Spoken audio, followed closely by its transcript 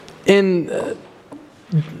In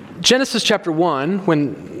Genesis chapter 1,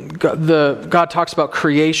 when God talks about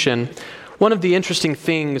creation, one of the interesting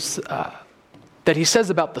things that he says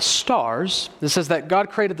about the stars, it says that God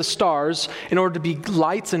created the stars in order to be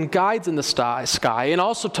lights and guides in the sky, and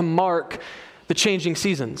also to mark the changing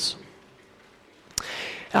seasons.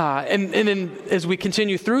 And then as we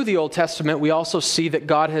continue through the Old Testament, we also see that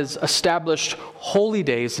God has established holy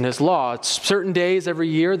days in his law. It's certain days every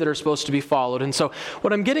year that are supposed to be followed. And so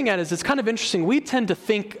what I'm getting at is it's kind of interesting. We tend to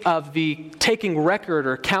think of the taking record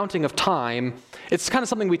or counting of time. It's kind of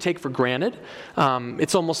something we take for granted.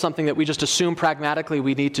 It's almost something that we just assume pragmatically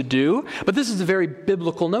we need to do. But this is a very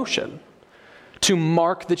biblical notion. To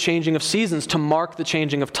mark the changing of seasons, to mark the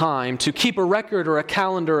changing of time, to keep a record or a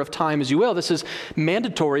calendar of time, as you will. This is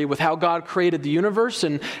mandatory with how God created the universe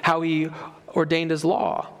and how he ordained his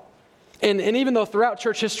law. And even though throughout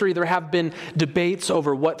church history there have been debates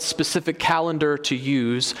over what specific calendar to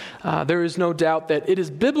use, there is no doubt that it is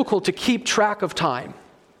biblical to keep track of time.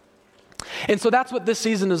 And so that's what this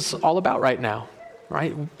season is all about right now.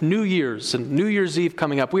 Right? New Year's and New Year's Eve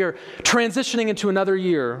coming up. We are transitioning into another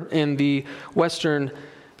year in the Western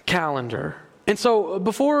calendar. And so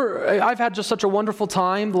I've had just such a wonderful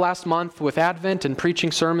time the last month with Advent and preaching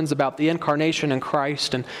sermons about the incarnation and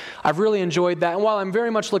Christ, and I've really enjoyed that. And while I'm very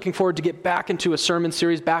much looking forward to get back into a sermon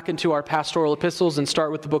series, back into our pastoral epistles and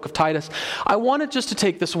start with the book of Titus, I wanted just to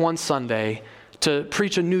take this one Sunday to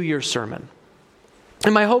preach a New Year's sermon.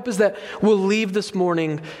 And my hope is that we'll leave this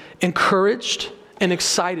morning encouraged and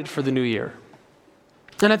excited for the new year.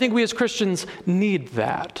 And I think we as Christians need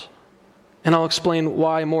that. And I'll explain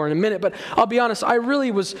why more in a minute. But I'll be honest, I really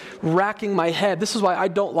was racking my head. This is why I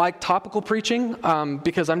don't like topical preaching,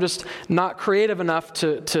 because I'm just not creative enough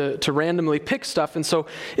to randomly pick stuff. And so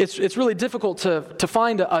it's really difficult to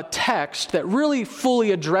find a text that really fully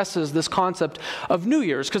addresses this concept of New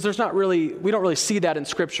Year's, because we don't really see that in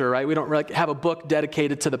Scripture, right? We don't really have a book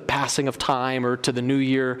dedicated to the passing of time or to the New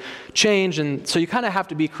Year change. And so you kind of have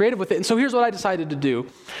to be creative with it. And so here's what I decided to do.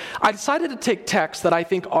 I decided to take texts that I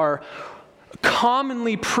think are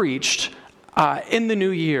commonly preached in the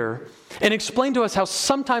new year and explain to us how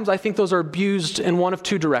sometimes I think those are abused in one of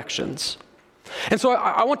two directions. And so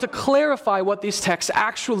I want to clarify what these texts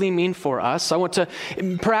actually mean for us.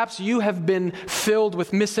 Perhaps you have been filled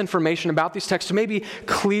with misinformation about these texts, to maybe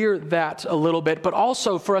clear that a little bit, but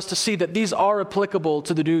also for us to see that these are applicable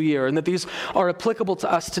to the new year and that these are applicable to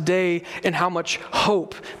us today and how much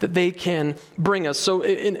hope that they can bring us. So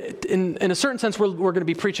in a certain sense, we're going to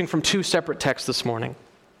be preaching from two separate texts this morning.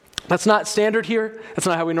 That's not standard here. That's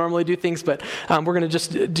not how we normally do things, but we're going to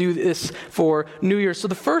just do this for New Year's. So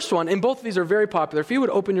the first one, and both of these are very popular. If you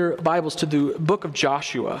would open your Bibles to the book of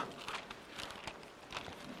Joshua.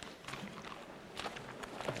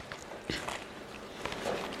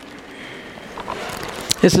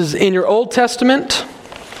 This is in your Old Testament.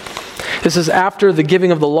 This is after the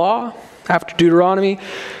giving of the law, after Deuteronomy.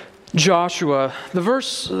 Joshua, the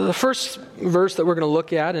first verse that we're going to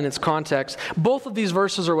look at in its context, both of these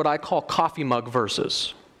verses are what I call coffee mug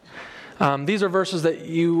verses. These are verses that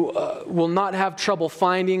you will not have trouble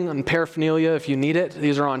finding on paraphernalia if you need it.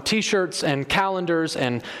 These are on t-shirts and calendars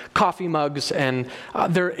and coffee mugs, and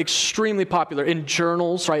they're extremely popular in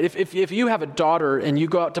journals, right? If you have a daughter and you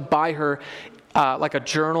go out to buy her like a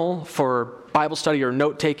journal for Bible study or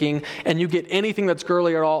note-taking, and you get anything that's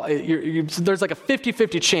girly at all, there's like a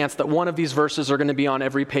 50-50 chance that one of these verses are going to be on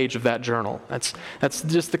every page of that journal. That's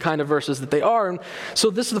just the kind of verses that they are. And so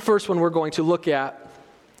this is the first one we're going to look at.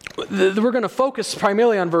 We're going to focus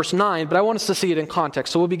primarily on verse 9, but I want us to see it in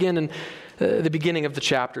context. So we'll begin in the beginning of the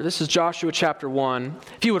chapter. This is Joshua chapter 1.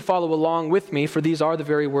 If you would follow along with me, for these are the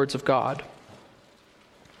very words of God.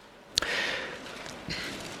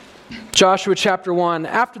 Joshua chapter 1,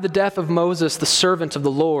 after the death of Moses, the servant of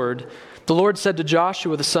the Lord said to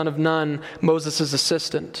Joshua, the son of Nun, Moses'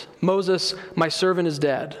 assistant, Moses, my servant is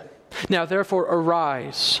dead. Now therefore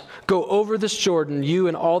arise, go over this Jordan, you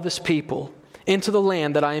and all this people, into the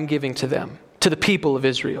land that I am giving to them, to the people of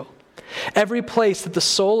Israel. Every place that the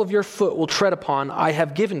sole of your foot will tread upon, I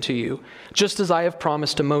have given to you, just as I have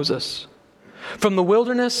promised to Moses. From the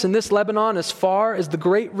wilderness in this Lebanon as far as the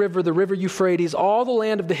great river, the river Euphrates, all the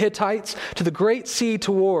land of the Hittites, to the great sea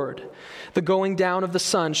toward the going down of the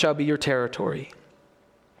sun shall be your territory.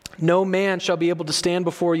 No man shall be able to stand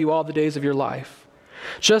before you all the days of your life.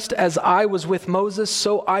 Just as I was with Moses,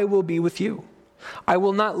 so I will be with you. I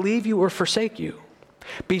will not leave you or forsake you.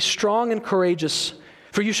 Be strong and courageous,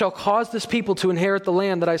 for you shall cause this people to inherit the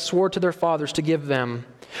land that I swore to their fathers to give them.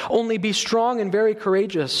 Only be strong and very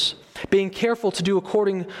courageous, being careful to do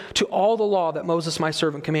according to all the law that Moses my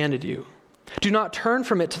servant commanded you. Do not turn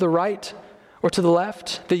from it to the right or to the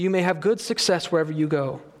left, that you may have good success wherever you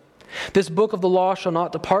go. This book of the law shall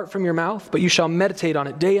not depart from your mouth, but you shall meditate on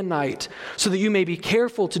it day and night, so that you may be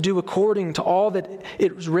careful to do according to all that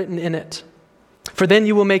it was written in it. For then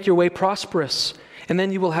you will make your way prosperous, and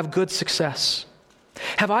then you will have good success.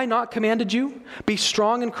 Have I not commanded you? Be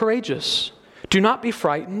strong and courageous. Do not be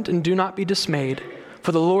frightened, and do not be dismayed,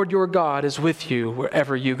 for the Lord your God is with you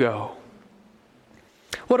wherever you go.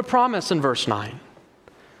 What a promise in verse 9.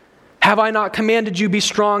 Have I not commanded you, be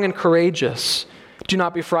strong and courageous? Do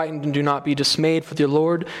not be frightened and do not be dismayed, for the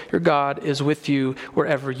Lord your God is with you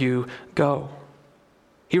wherever you go.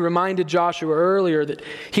 He reminded Joshua earlier that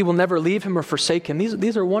he will never leave him or forsake him.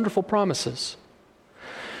 These are wonderful promises.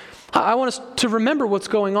 I want us to remember what's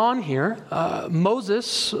going on here.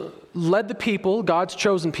 Moses led the people, God's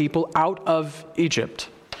chosen people, out of Egypt.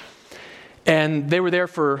 And they were there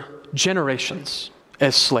for generations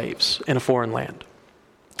as slaves in a foreign land.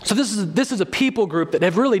 So this is a people group that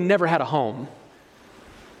have really never had a home.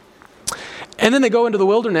 And then they go into the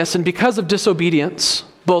wilderness, and because of disobedience,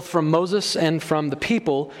 both from Moses and from the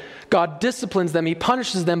people, God disciplines them. He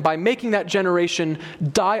punishes them by making that generation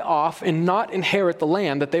die off and not inherit the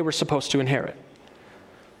land that they were supposed to inherit.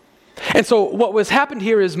 And so what was happened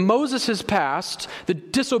here is Moses has passed, the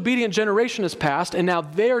disobedient generation has passed, and now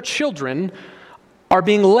their children are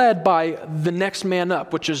being led by the next man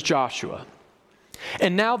up, which is Joshua.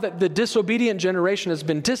 And now that the disobedient generation has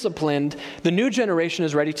been disciplined, the new generation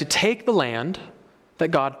is ready to take the land that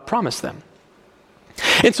God promised them.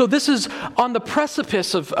 And so this is on the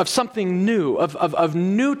precipice of something new, of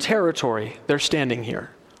new territory. They're standing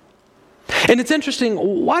here. And it's interesting,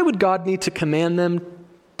 why would God need to command them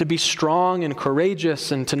to be strong and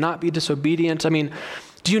courageous and to not be disobedient? I mean,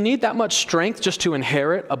 do you need that much strength just to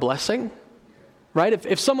inherit a blessing? Right?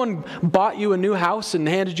 If someone bought you a new house and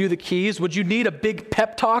handed you the keys, would you need a big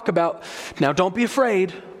pep talk about, now don't be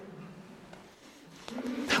afraid?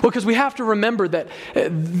 Well, because we have to remember that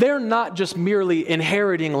they're not just merely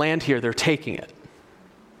inheriting land here, they're taking it.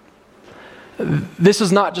 This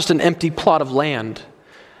is not just an empty plot of land.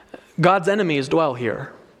 God's enemies dwell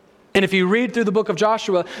here. And if you read through the book of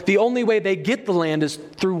Joshua, the only way they get the land is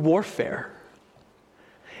through warfare.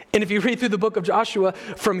 And if you read through the book of Joshua,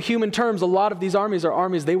 from human terms, a lot of these armies are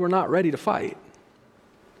armies they were not ready to fight.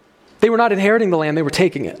 They were not inheriting the land, they were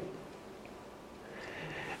taking it.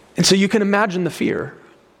 And so you can imagine the fear,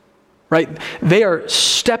 right? They are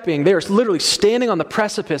literally standing on the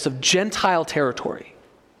precipice of Gentile territory.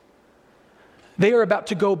 They are about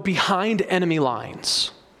to go behind enemy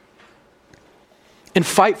lines and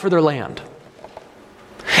fight for their land.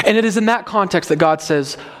 And it is in that context that God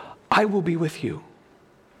says, I will be with you.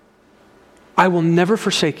 I will never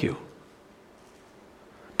forsake you.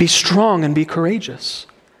 Be strong and be courageous.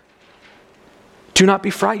 Do not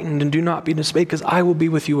be frightened and do not be dismayed, because I will be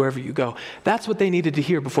with you wherever you go. That's what they needed to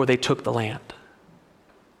hear before they took the land.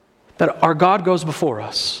 That our God goes before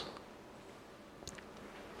us.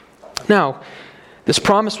 Now, this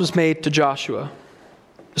promise was made to Joshua.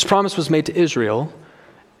 This promise was made to Israel.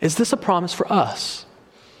 Is this a promise for us?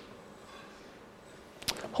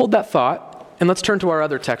 Hold that thought. And let's turn to our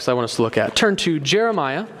other text I want us to look at. Turn to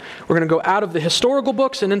Jeremiah. We're going to go out of the historical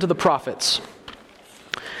books and into the prophets.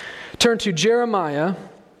 Turn to Jeremiah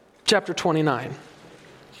chapter 29.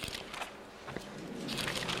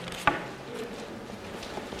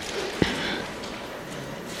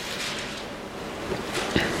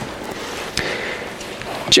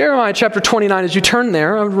 Jeremiah chapter 29, as you turn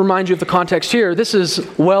there, I'll remind you of the context here. This is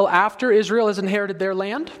well after Israel has inherited their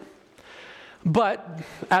land. But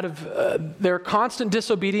out of their constant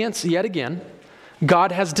disobedience, yet again,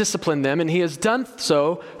 God has disciplined them, and he has done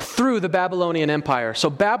so through the Babylonian Empire.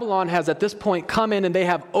 So Babylon has at this point come in and they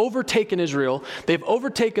have overtaken Israel. They've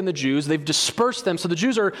overtaken the Jews. They've dispersed them. So the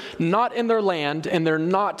Jews are not in their land and they're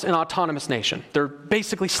not an autonomous nation. They're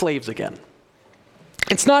basically slaves again.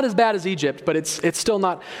 It's not as bad as Egypt, but it's still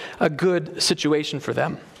not a good situation for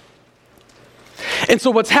them. And so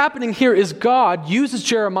what's happening here is God uses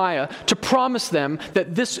Jeremiah to promise them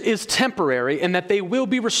that this is temporary and that they will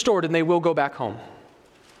be restored and they will go back home.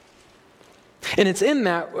 And it's in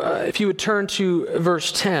that, if you would turn to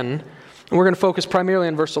verse 10, and we're going to focus primarily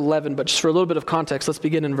on verse 11, but just for a little bit of context, let's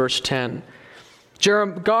begin in verse 10.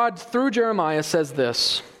 God, through Jeremiah, says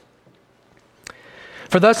this,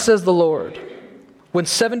 "For thus says the Lord, when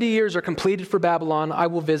 70 years are completed for Babylon, I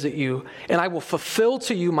will visit you, and I will fulfill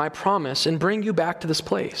to you my promise and bring you back to this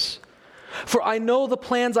place. For I know the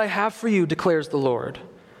plans I have for you, declares the Lord.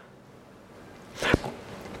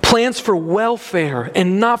 Plans for welfare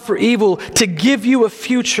and not for evil, to give you a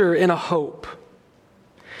future and a hope.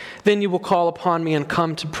 Then you will call upon me and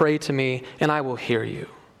come to pray to me, and I will hear you.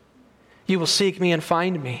 You will seek me and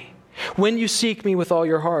find me. When you seek me with all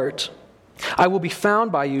your heart, I will be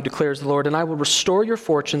found by you, declares the Lord, and I will restore your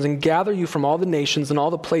fortunes and gather you from all the nations and all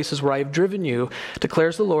the places where I have driven you,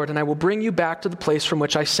 declares the Lord, and I will bring you back to the place from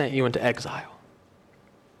which I sent you into exile.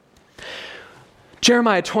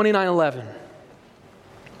 Jeremiah 29:11.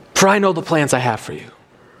 For I know the plans I have for you.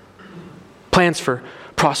 Plans for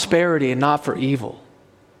prosperity and not for evil.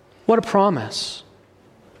 What a promise.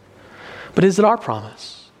 But is it our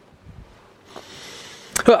promise?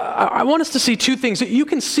 I want us to see two things. You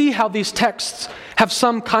can see how these texts have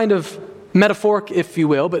some kind of metaphoric, if you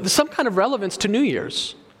will, but some kind of relevance to New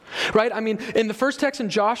Year's. Right? I mean, in the first text in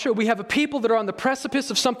Joshua, we have a people that are on the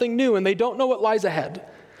precipice of something new and they don't know what lies ahead.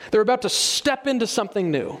 They're about to step into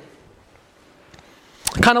something new.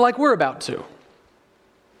 Kind of like we're about to.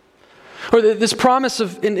 Or this promise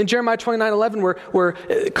of in Jeremiah 29:11 where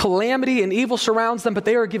calamity and evil surrounds them, but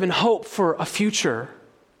they are given hope for a future.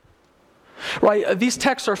 Right? These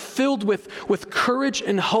texts are filled with courage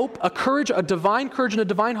and hope, a divine courage and a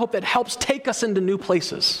divine hope that helps take us into new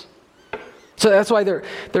places. So that's why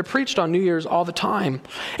they're preached on New Year's all the time.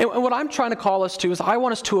 And what I'm trying to call us to is I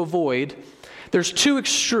want us to avoid, there's two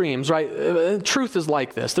extremes, right? Truth is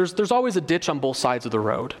like this. There's always a ditch on both sides of the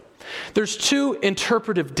road. There's two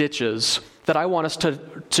interpretive ditches that I want us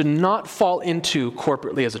to not fall into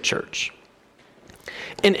corporately as a church.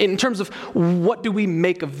 In terms of what do we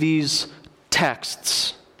make of these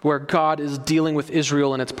texts where God is dealing with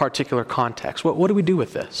Israel in its particular context? What do we do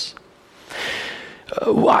with this?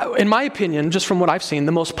 In my opinion, just from what I've seen,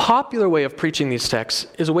 the most popular way of preaching these texts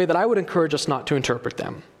is a way that I would encourage us not to interpret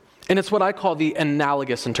them. And it's what I call the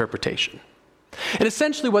analogous interpretation. And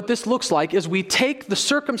essentially what this looks like is we take the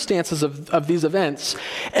circumstances of these events,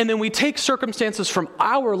 and then we take circumstances from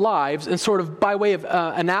our lives and sort of by way of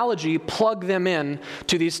analogy, plug them in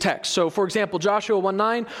to these texts. So for example, Joshua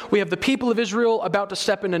 1:9, we have the people of Israel about to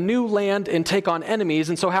step into new land and take on enemies.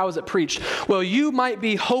 And so how is it preached? Well, you might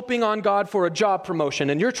be hoping on God for a job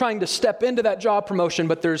promotion, and you're trying to step into that job promotion,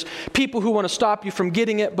 but there's people who want to stop you from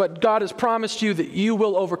getting it, but God has promised you that you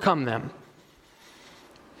will overcome them.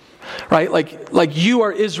 Right? Like you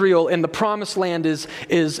are Israel and the promised land is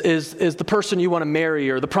the person you want to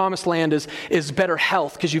marry, or the promised land is better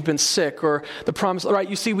health because you've been sick, or the promise, right?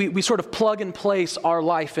 You see, we sort of plug and place our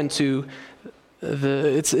life into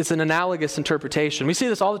it's an analogous interpretation. We see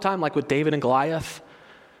this all the time, like with David and Goliath,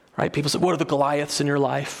 right? People say, what are the Goliaths in your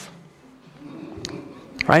life?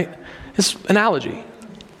 Right? It's analogy.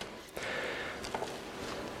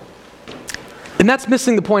 And that's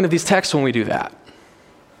missing the point of these texts when we do that.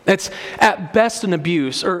 It's at best an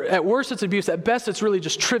abuse, or at worst it's abuse. At best it's really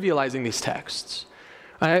just trivializing these texts.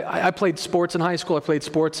 I played sports in high school. I played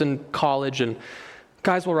sports in college, and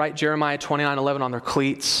guys will write Jeremiah 29:11 on their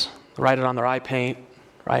cleats, write it on their eye paint,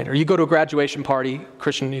 right? Or you go to a graduation party,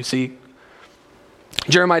 Christian, you see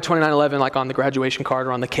Jeremiah 29:11 like on the graduation card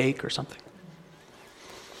or on the cake or something.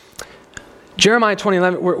 Jeremiah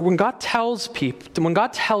 29:11, when God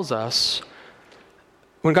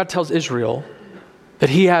tells Israel that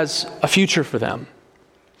he has a future for them,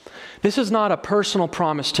 this is not a personal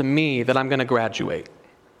promise to me that I'm going to graduate.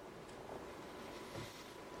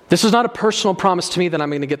 This is not a personal promise to me that I'm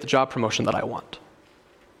going to get the job promotion that I want.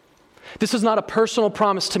 This is not a personal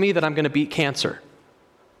promise to me that I'm going to beat cancer.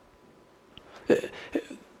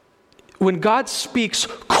 When God speaks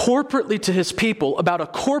corporately to his people about a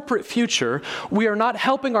corporate future, we are not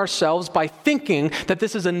helping ourselves by thinking that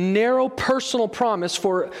this is a narrow personal promise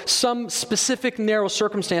for some specific narrow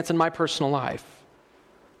circumstance in my personal life.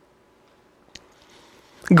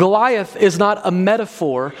 Goliath is not a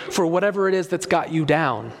metaphor for whatever it is that's got you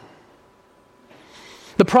down.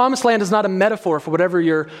 The promised land is not a metaphor for whatever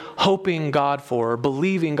you're hoping God for or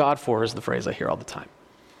believing God for, is the phrase I hear all the time.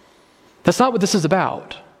 That's not what this is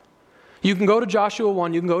about. You can go to Joshua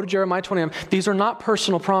 1, you can go to Jeremiah 29. These are not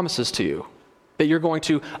personal promises to you that you're going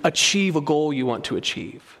to achieve a goal you want to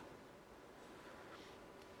achieve.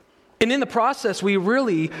 And in the process, we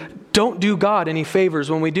really don't do God any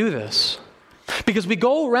favors when we do this. Because we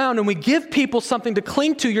go around and we give people something to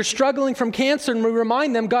cling to. You're struggling from cancer, and we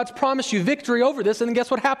remind them God's promised you victory over this, and then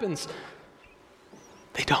guess what happens?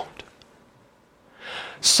 They don't.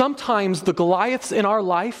 Sometimes the Goliaths in our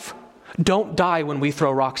life don't die when we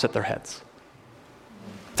throw rocks at their heads.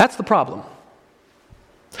 That's the problem.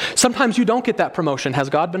 Sometimes you don't get that promotion. Has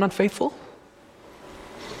God been unfaithful?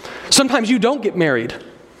 Sometimes you don't get married.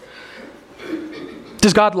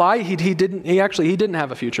 Does God lie? He didn't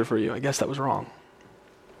have a future for you. I guess that was wrong.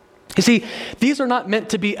 You see, these are not meant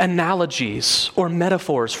to be analogies or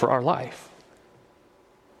metaphors for our life.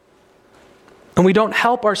 And we don't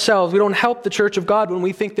help ourselves, we don't help the church of God when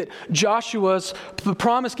we think that the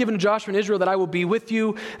promise given to Joshua and Israel that I will be with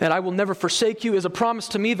you, that I will never forsake you, is a promise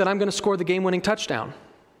to me that I'm going to score the game-winning touchdown.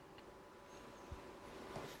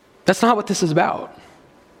 That's not what this is about.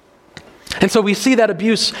 And so we see that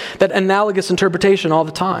abuse, that analogous interpretation all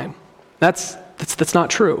the time. That's not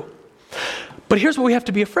true. But here's what we have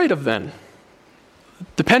to be afraid of then.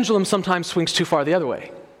 The pendulum sometimes swings too far the other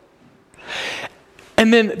way.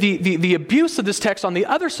 And then the abuse of this text on the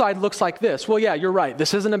other side looks like this. Well, yeah, you're right.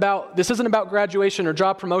 This isn't about graduation or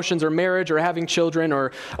job promotions or marriage or having children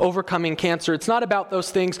or overcoming cancer. It's not about those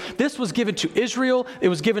things. This was given to Israel. It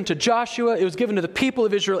was given to Joshua. It was given to the people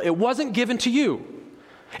of Israel. It wasn't given to you.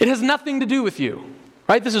 It has nothing to do with you.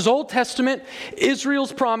 Right? This is Old Testament,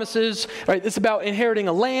 Israel's promises. Right? It's about inheriting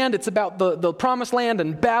a land. It's about the promised land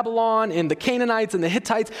and Babylon and the Canaanites and the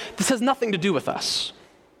Hittites. This has nothing to do with us.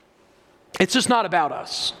 It's just not about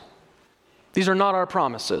us. These are not our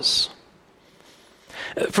promises.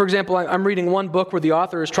 For example, I'm reading one book where the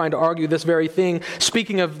author is trying to argue this very thing,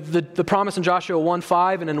 speaking of the promise in Joshua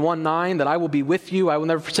 1:5 and in 1:9 that I will be with you, I will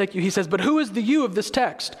never forsake you. He says, but who is the you of this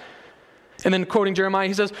text? And then quoting Jeremiah,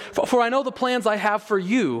 he says, for I know the plans I have for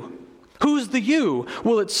you. Who's the you?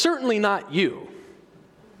 Well, it's certainly not you.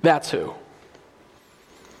 That's who.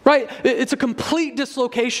 Right? It's a complete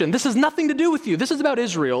dislocation. This has nothing to do with you. This is about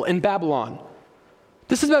Israel and Babylon.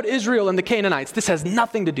 This is about Israel and the Canaanites. This has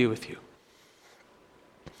nothing to do with you.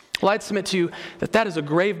 Well, I'd submit to you that that is a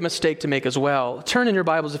grave mistake to make as well. Turn in your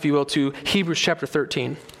Bibles, if you will, to Hebrews chapter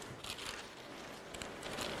 13.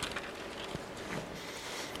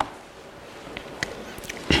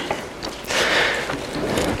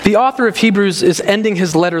 The author of Hebrews is ending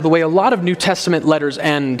his letter the way a lot of New Testament letters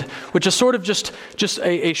end, which is sort of just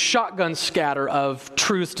a shotgun scatter of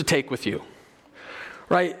truths to take with you.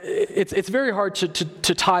 Right? It's very hard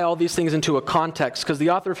to tie all these things into a context because the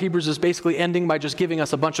author of Hebrews is basically ending by just giving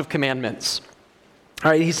us a bunch of commandments. All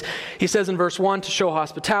right, he says in verse 1 to show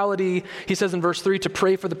hospitality. He says in verse 3 to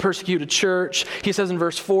pray for the persecuted church. He says in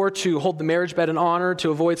verse 4 to hold the marriage bed in honor, to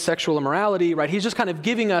avoid sexual immorality. Right? He's just kind of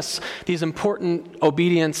giving us these important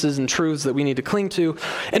obediences and truths that we need to cling to.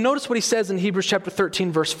 And notice what he says in Hebrews chapter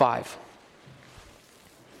 13, verse 5.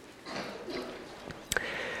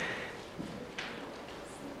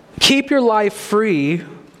 Keep your life free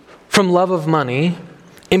from love of money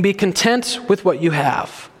and be content with what you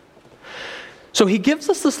have. So he gives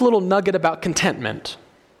us this little nugget about contentment.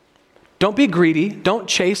 Don't be greedy, don't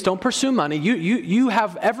chase, don't pursue money. You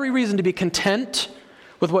have every reason to be content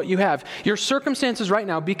with what you have. Your circumstances right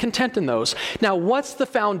now, be content in those. Now, what's the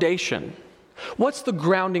foundation? What's the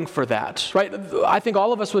grounding for that? Right? I think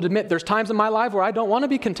all of us would admit there's times in my life where I don't want to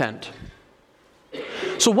be content.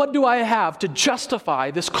 So what do I have to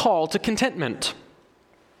justify this call to contentment?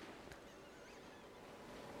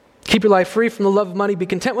 Keep your life free from the love of money. Be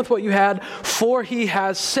content with what you had, for he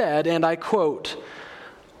has said, and I quote,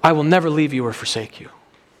 I will never leave you or forsake you.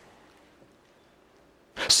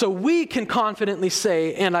 So we can confidently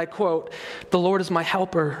say, and I quote, the Lord is my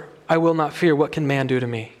helper. I will not fear. What can man do to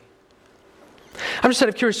me? I'm just kind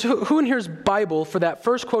of curious, who in here's Bible for that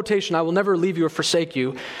first quotation, I will never leave you or forsake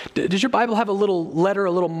you? Does your Bible have a little letter,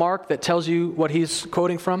 a little mark that tells you what he's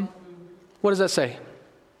quoting from? What does that say?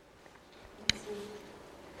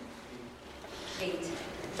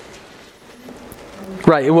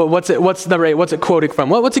 Right. Well, what's number 8? What's it quoting from?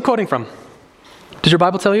 What's he quoting from? Does your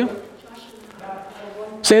Bible tell you?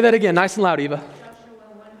 Say that again, nice and loud, Eva.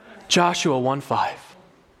 Joshua 1:5.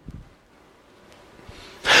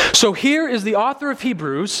 So here is the author of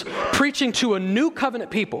Hebrews preaching to a new covenant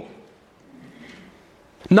people.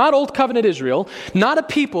 Not old covenant Israel, not a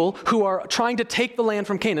people who are trying to take the land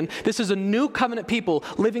from Canaan. This is a new covenant people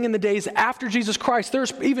living in the days after Jesus Christ.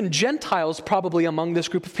 There's even Gentiles probably among this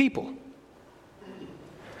group of people.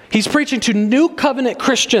 He's preaching to new covenant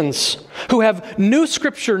Christians who have new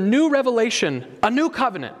scripture, new revelation, a new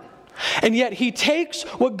covenant. And yet he takes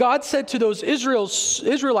what God said to those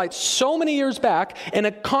Israelites so many years back in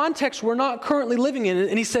a context we're not currently living in,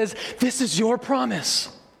 and he says, this is your promise.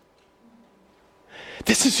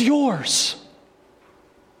 This is yours.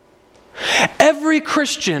 Every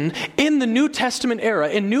Christian in the New Testament era,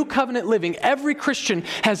 in New Covenant living, every Christian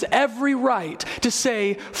has every right to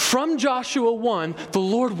say, from Joshua 1, the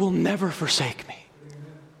Lord will never forsake me.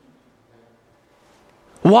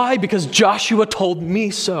 Why? Because Joshua told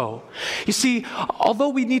me so. You see, although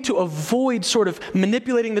we need to avoid sort of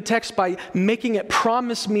manipulating the text by making it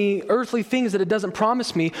promise me earthly things that it doesn't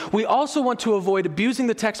promise me, we also want to avoid abusing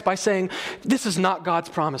the text by saying, this is not God's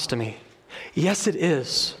promise to me. Yes, it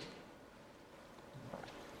is.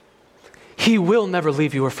 He will never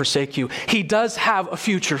leave you or forsake you. He does have a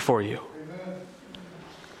future for you.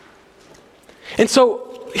 And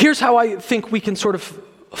so here's how I think we can sort of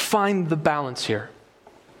find the balance here.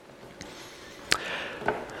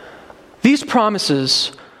 These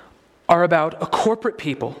promises are about a corporate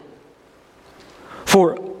people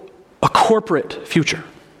for a corporate future.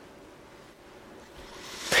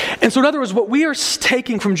 And so in other words, what we are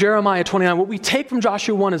taking from Jeremiah 29, what we take from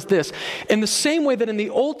Joshua 1 is this. In the same way that in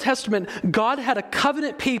the Old Testament, God had a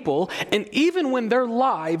covenant people, and even when their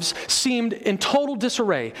lives seemed in total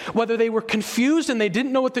disarray, whether they were confused and they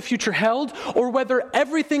didn't know what the future held, or whether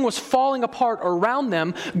everything was falling apart around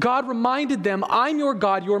them, God reminded them, I'm your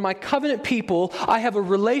God, you are my covenant people, I have a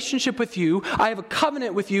relationship with you, I have a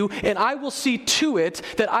covenant with you, and I will see to it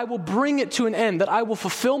that I will bring it to an end, that I will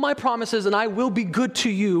fulfill my promises and I will be good to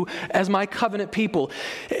you as my covenant people.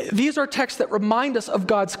 These are texts that remind us of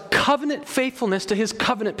God's covenant faithfulness to his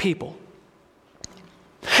covenant people.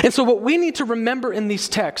 And so what we need to remember in these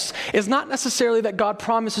texts is not necessarily that God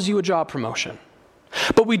promises you a job promotion,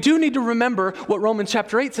 but we do need to remember what Romans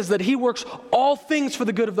chapter 8 says, that he works all things for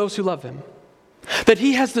the good of those who love him. That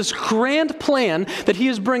he has this grand plan that he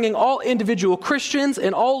is bringing all individual Christians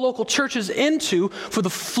and all local churches into for the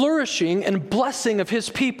flourishing and blessing of his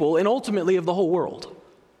people and ultimately of the whole world.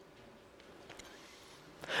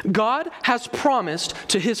 God has promised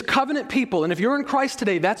to his covenant people, and if you're in Christ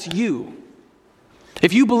today, that's you.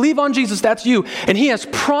 If you believe on Jesus, that's you. And he has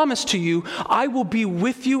promised to you, I will be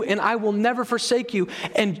with you and I will never forsake you.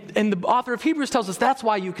 And the author of Hebrews tells us that's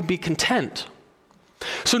why you can be content.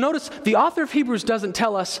 So notice, the author of Hebrews doesn't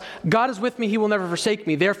tell us, God is with me, he will never forsake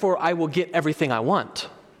me, therefore I will get everything I want.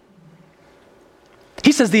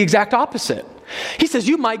 He says the exact opposite. He says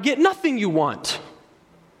you might get nothing you want,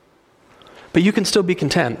 but you can still be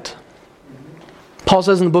content. Paul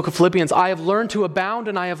says in the book of Philippians, I have learned to abound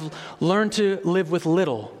and I have learned to live with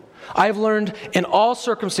little. I have learned in all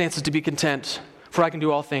circumstances to be content, for I can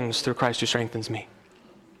do all things through Christ who strengthens me.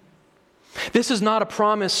 This is not a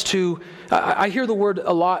promise to, I hear the word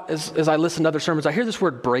a lot as I listen to other sermons, I hear this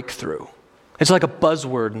word breakthrough. It's like a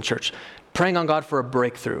buzzword in church, praying on God for a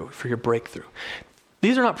breakthrough, for your breakthrough.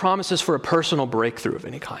 These are not promises for a personal breakthrough of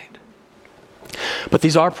any kind. But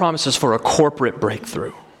these are promises for a corporate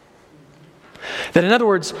breakthrough. That in other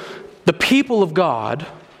words, the people of God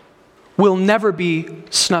will never be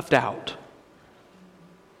snuffed out.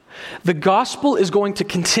 The gospel is going to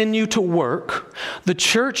continue to work, the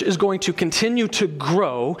church is going to continue to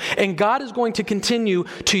grow, and God is going to continue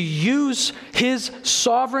to use his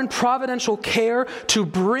sovereign providential care to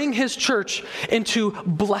bring his church into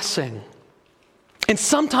blessing. And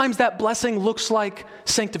sometimes that blessing looks like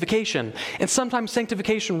sanctification, and sometimes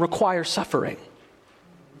sanctification requires suffering.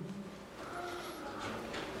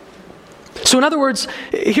 So in other words,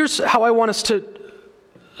 here's how I want us to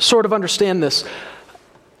sort of understand this.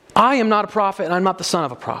 I am not a prophet, and I'm not the son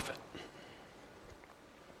of a prophet.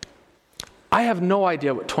 I have no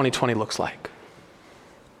idea what 2020 looks like.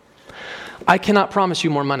 I cannot promise you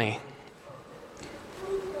more money.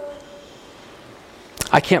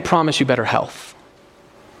 I can't promise you better health.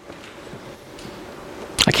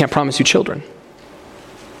 I can't promise you children.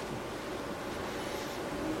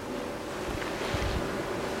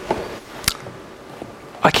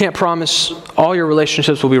 I can't promise all your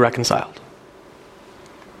relationships will be reconciled.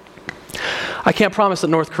 I can't promise that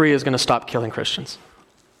North Korea is going to stop killing Christians.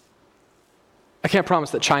 I can't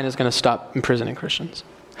promise that China is going to stop imprisoning Christians.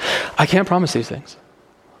 I can't promise these things.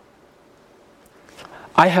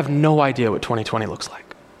 I have no idea what 2020 looks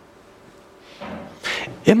like.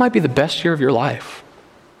 It might be the best year of your life.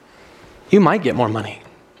 You might get more money.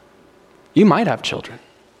 You might have children.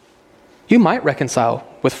 You might reconcile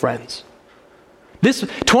with friends. This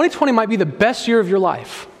 2020 might be the best year of your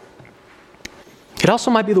life. It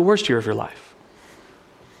also might be the worst year of your life.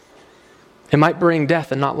 It might bring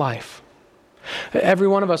death and not life. Every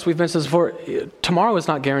one of us, we've mentioned this before, tomorrow is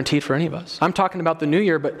not guaranteed for any of us. I'm talking about the new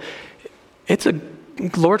year, but it's a,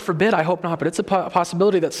 Lord forbid, I hope not, but it's a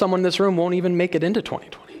possibility that someone in this room won't even make it into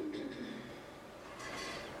 2020.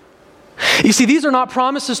 You see, these are not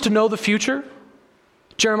promises to know the future.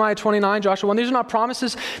 Jeremiah 29, Joshua 1, these are not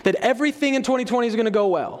promises that everything in 2020 is going to go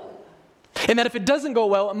well. And that if it doesn't go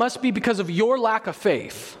well, it must be because of your lack of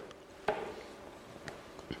faith.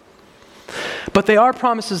 But they are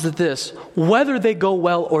promises that this, whether they go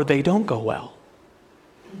well or they don't go well,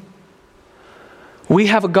 we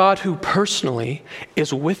have a God who personally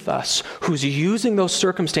is with us, who's using those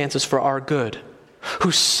circumstances for our good,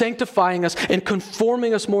 who's sanctifying us and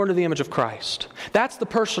conforming us more to the image of Christ. That's the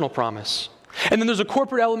personal promise. And then there's a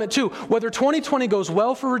corporate element too. Whether 2020 goes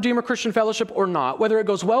well for Redeemer Christian Fellowship or not, whether it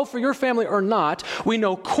goes well for your family or not, we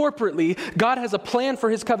know corporately God has a plan for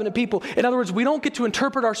his covenant people. In other words, we don't get to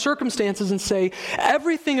interpret our circumstances and say,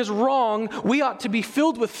 everything is wrong, we ought to be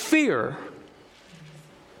filled with fear.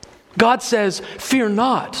 God says, fear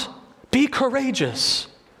not, be courageous,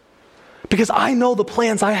 because I know the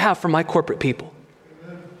plans I have for my corporate people.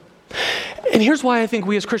 And here's why I think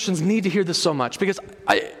we as Christians need to hear this so much, because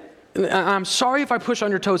I'm sorry if I push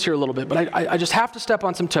on your toes here a little bit, but I just have to step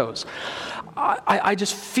on some toes. I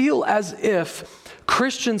just feel as if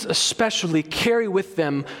Christians especially carry with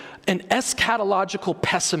them an eschatological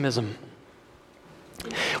pessimism.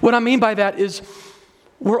 What I mean by that is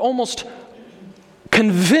we're almost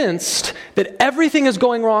convinced that everything is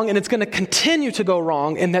going wrong and it's going to continue to go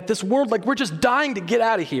wrong, and that this world, like, we're just dying to get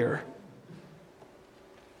out of here.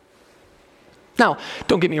 Now,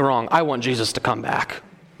 don't get me wrong, I want Jesus to come back.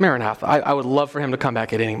 Maranatha, I would love for him to come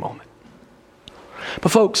back at any moment.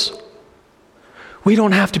 But folks, we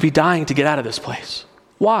don't have to be dying to get out of this place.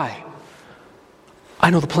 Why? I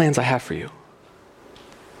know the plans I have for you.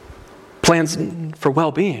 Plans for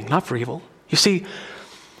well-being, not for evil. You see,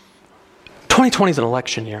 2020 is an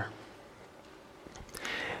election year.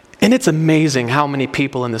 And it's amazing how many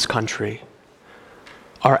people in this country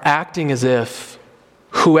are acting as if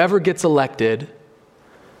whoever gets elected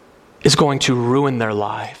is going to ruin their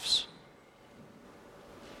lives.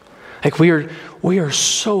 Like, we are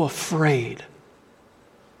so afraid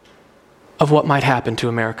of what might happen to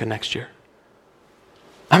America next year.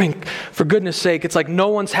 I mean, for goodness sake, it's like no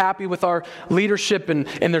one's happy with our leadership, and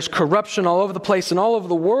there's corruption all over the place and all over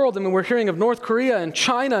the world. I mean, we're hearing of North Korea and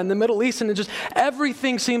China and the Middle East, and it just,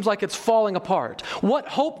 everything seems like it's falling apart. What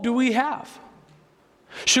hope do we have?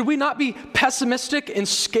 Should we not be pessimistic and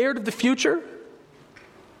scared of the future?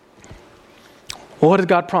 Well, what did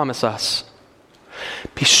God promise us?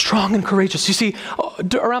 Be strong and courageous. You see,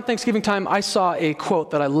 around Thanksgiving time, I saw a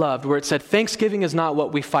quote that I loved where it said, Thanksgiving is not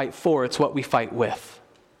what we fight for, it's what we fight with.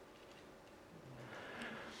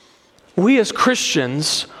 We as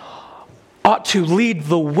Christians ought to lead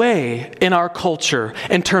the way in our culture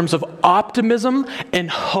in terms of optimism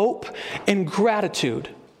and hope and gratitude.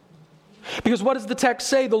 Because what does the text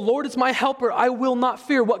say? The Lord is my helper, I will not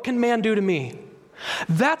fear. What can man do to me?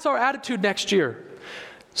 That's our attitude next year.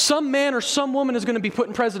 Some man or some woman is going to be put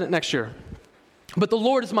in president next year. But the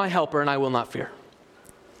Lord is my helper and I will not fear.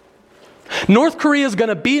 North Korea is going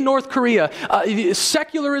to be North Korea.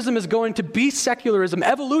 Secularism is going to be secularism.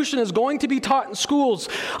 Evolution is going to be taught in schools.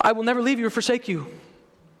 I will never leave you or forsake you.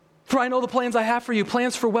 For I know the plans I have for you,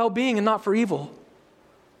 plans for well-being and not for evil.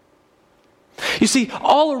 You see,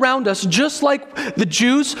 all around us, just like the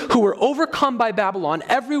Jews who were overcome by Babylon,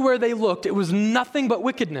 everywhere they looked, it was nothing but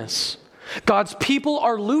wickedness. God's people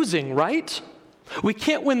are losing, right? We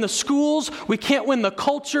can't win the schools, we can't win the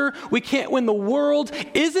culture, we can't win the world.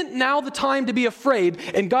 Isn't now the time to be afraid?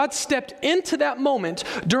 And God stepped into that moment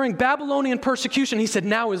during Babylonian persecution. He said,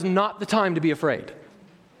 now is not the time to be afraid.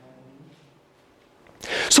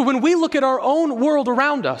 So when we look at our own world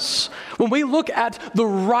around us, when we look at the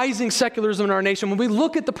rising secularism in our nation, when we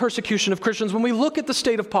look at the persecution of Christians, when we look at the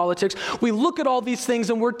state of politics, we look at all these things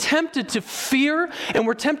and we're tempted to fear and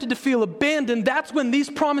we're tempted to feel abandoned. That's when these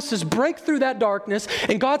promises break through that darkness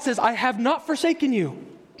and God says, I have not forsaken you.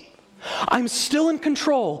 I'm still in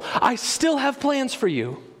control. I still have plans for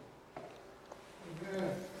you.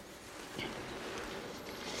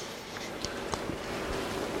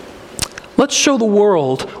 Let's show the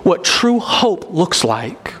world what true hope looks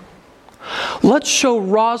like. Let's show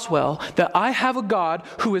Roswell that I have a God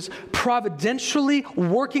who is providentially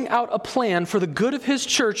working out a plan for the good of his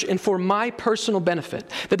church and for my personal benefit.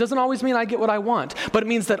 That doesn't always mean I get what I want, but it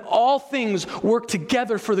means that all things work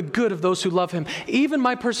together for the good of those who love him. Even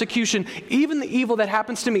my persecution, even the evil that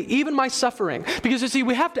happens to me, even my suffering. Because you see,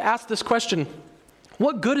 we have to ask this question,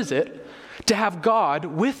 what good is it to have God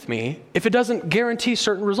with me if it doesn't guarantee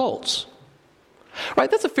certain results?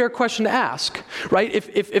 Right? That's a fair question to ask, right?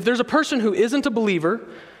 If there's a person who isn't a believer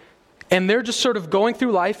and they're just sort of going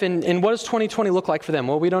through life and what does 2020 look like for them?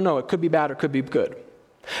 Well, we don't know. It could be bad or it could be good.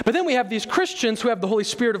 But then we have these Christians who have the Holy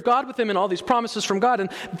Spirit of God with them and all these promises from God, and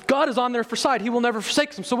God is on their side. He will never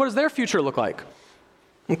forsake them. So what does their future look like?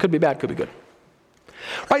 It could be bad, could be good.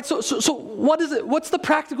 Right? So what is it? What's the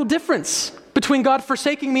practical difference between God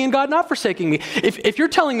forsaking me and God not forsaking me? If you're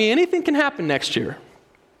telling me anything can happen next year,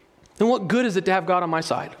 then what good is it to have God on my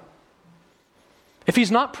side? If he's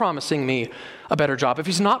not promising me a better job, if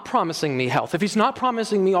he's not promising me health, if he's not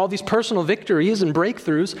promising me all these personal victories and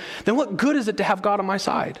breakthroughs, then what good is it to have God on my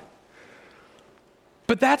side?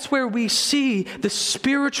 But that's where we see the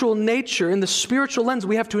spiritual nature and the spiritual lens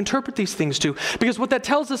we have to interpret these things to. Because what that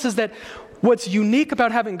tells us is that what's unique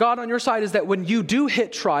about having God on your side is that when you do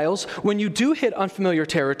hit trials, when you do hit unfamiliar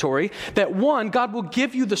territory, that one, God will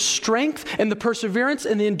give you the strength and the perseverance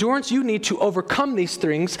and the endurance you need to overcome these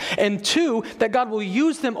things. And two, that God will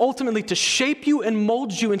use them ultimately to shape you and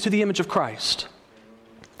mold you into the image of Christ.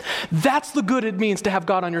 That's the good it means to have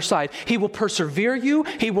God on your side. He will persevere you,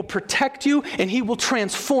 He will protect you, and He will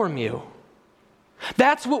transform you.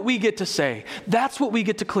 That's what we get to say. That's what we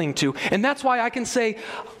get to cling to. And that's why I can say,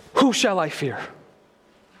 who shall I fear?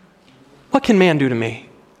 What can man do to me?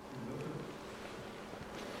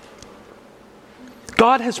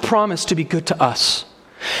 God has promised to be good to us.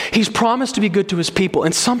 He's promised to be good to His people.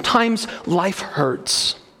 And sometimes life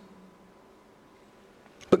hurts.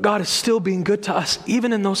 But God is still being good to us,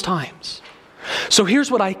 even in those times. So here's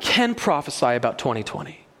what I can prophesy about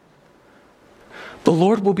 2020. The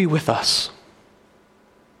Lord will be with us.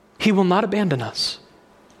 He will not abandon us.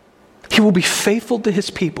 He will be faithful to His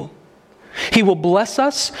people. He will bless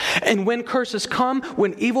us, and when curses come,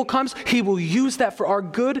 when evil comes, He will use that for our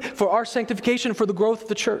good, for our sanctification, for the growth of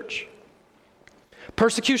the church.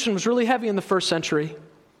 Persecution was really heavy in the first century,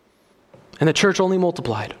 and the church only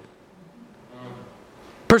multiplied.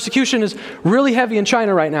 Persecution is really heavy in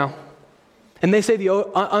China right now, and they say the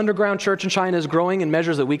underground church in China is growing in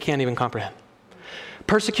measures that we can't even comprehend.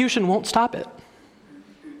 Persecution won't stop it.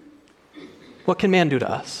 What can man do to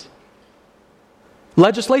us?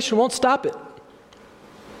 Legislation won't stop it.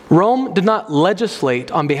 Rome did not legislate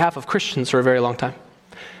on behalf of Christians for a very long time.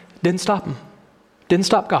 Didn't stop them. Didn't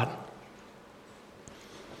stop God.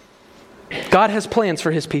 God has plans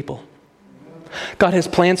for His people. God has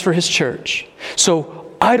plans for His church. So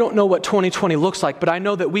I don't know what 2020 looks like, but I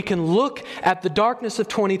know that we can look at the darkness of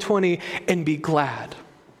 2020 and be glad.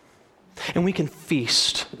 And we can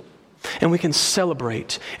feast. And we can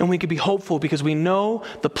celebrate, and we can be hopeful because we know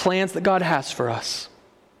the plans that God has for us.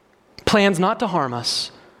 Plans not to harm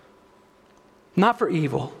us, not for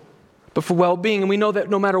evil, but for well-being. And we know that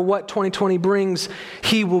no matter what 2020 brings,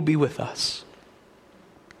 He will be with us.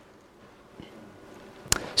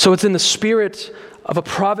 So it's in the spirit of a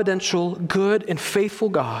providential, good, and faithful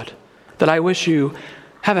God that I wish you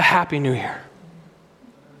have a happy new year.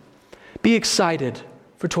 Be excited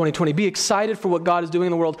for 2020. Be excited for what God is doing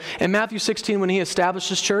in the world. In Matthew 16, when He established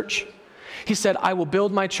His church, He said, I will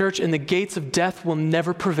build my church and the gates of death will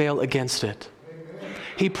never prevail against it.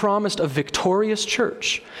 He promised a victorious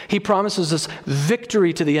church. He promises us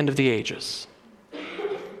victory to the end of the ages.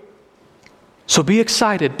 So be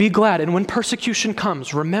excited, be glad, and when persecution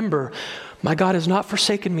comes, remember, my God has not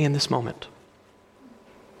forsaken me in this moment.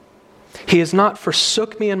 He has not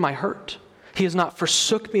forsook me in my hurt. He has not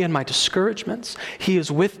forsook me in my discouragements. He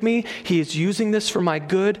is with me. He is using this for my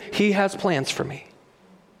good. He has plans for me.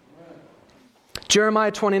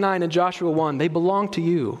 Jeremiah 29 and Joshua 1, they belong to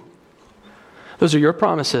you. Those are your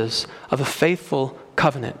promises of a faithful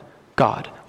covenant God